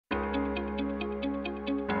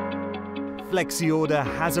Flexi-Order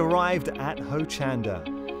has arrived at Hochanda.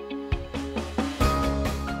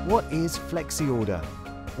 What is Flexi-Order?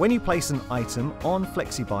 When you place an item on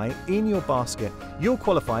FlexiBuy in your basket, you'll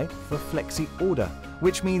qualify for Flexi-Order,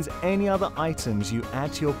 which means any other items you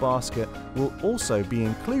add to your basket will also be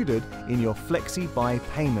included in your FlexiBuy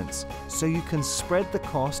payments, so you can spread the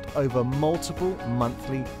cost over multiple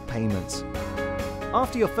monthly payments.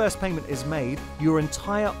 After your first payment is made, your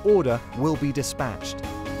entire order will be dispatched.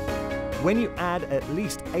 When you add at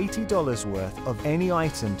least $80 worth of any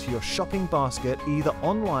item to your shopping basket, either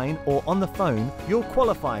online or on the phone, you'll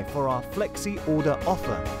qualify for our Flexi-Order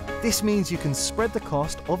offer. This means you can spread the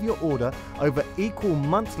cost of your order over equal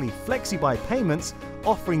monthly FlexiBuy payments,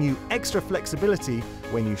 offering you extra flexibility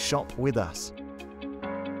when you shop with us.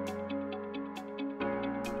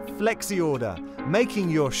 Flexi-Order,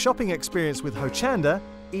 making your shopping experience with Hochanda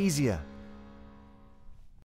easier.